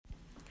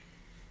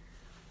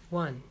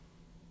1.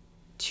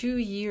 2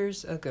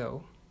 years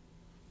ago,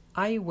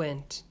 I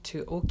went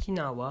to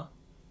Okinawa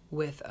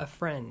with a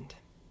friend.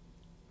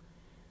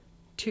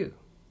 2.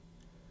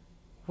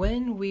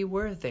 When we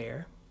were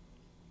there,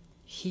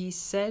 he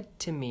said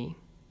to me,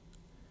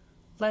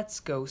 "Let's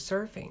go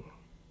surfing."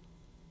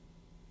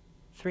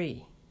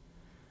 3.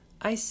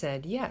 I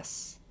said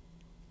yes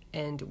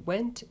and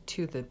went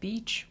to the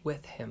beach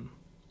with him.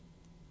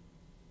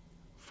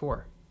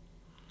 4.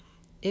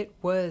 It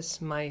was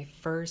my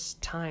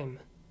first time,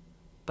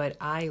 but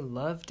I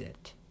loved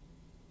it.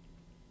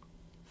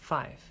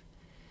 5.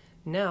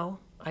 Now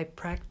I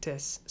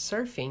practice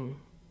surfing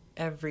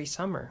every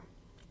summer.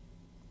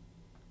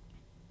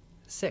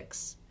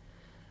 6.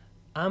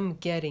 I'm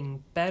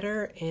getting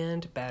better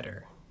and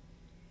better.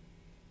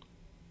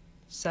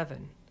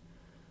 7.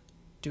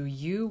 Do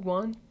you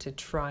want to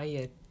try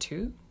it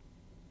too?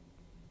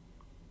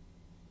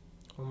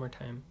 One more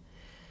time.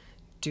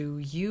 Do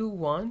you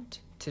want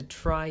to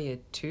try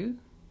it too?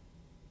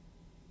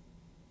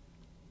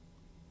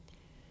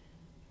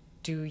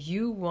 Do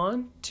you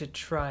want to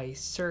try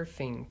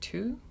surfing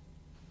too?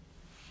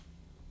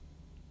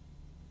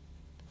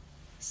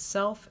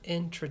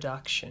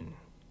 Self-introduction.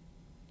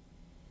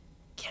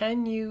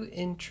 Can you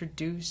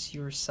introduce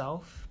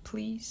yourself,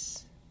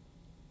 please?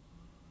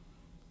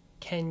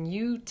 Can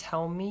you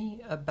tell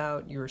me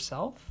about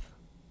yourself?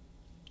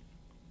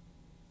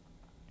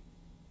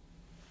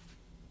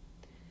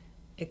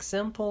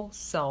 Example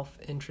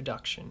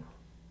self-introduction.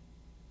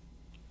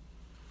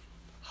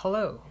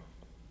 Hello,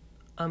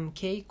 I'm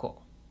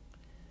Keiko.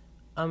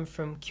 I'm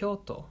from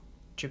Kyōto,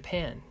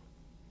 Japan.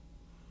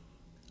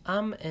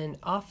 I'm an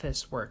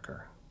office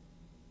worker.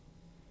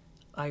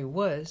 I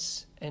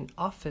was an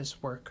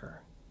office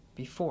worker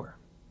before.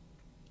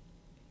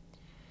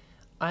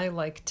 I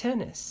like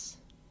tennis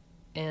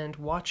and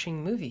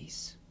watching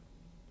movies.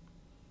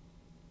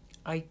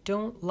 I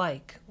don't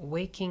like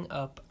waking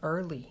up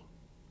early.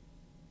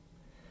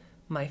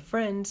 My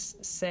friends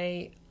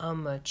say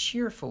I'm a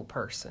cheerful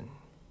person.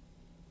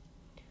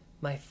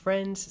 My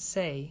friends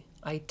say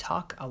I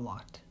talk a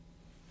lot.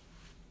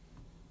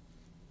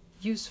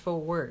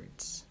 Useful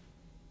words.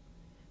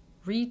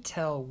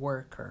 Retail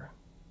worker.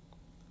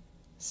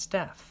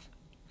 Staff.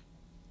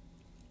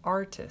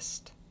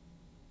 Artist.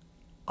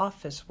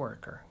 Office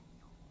worker.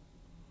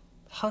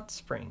 Hot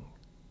spring.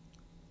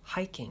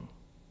 Hiking.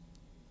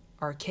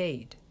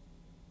 Arcade.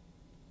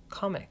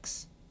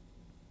 Comics.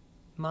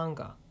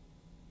 Manga.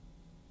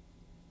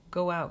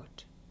 Go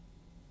out.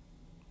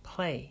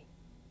 Play.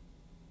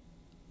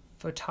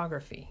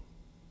 Photography.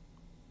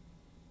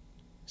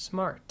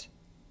 Smart.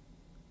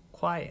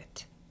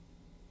 Quiet.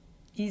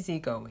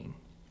 Easygoing.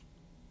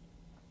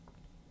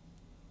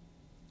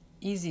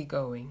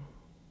 Easygoing.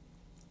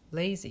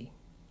 Lazy.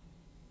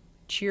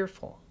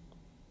 Cheerful.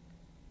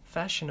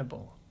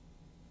 Fashionable.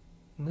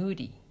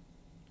 Moody.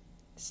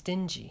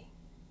 Stingy.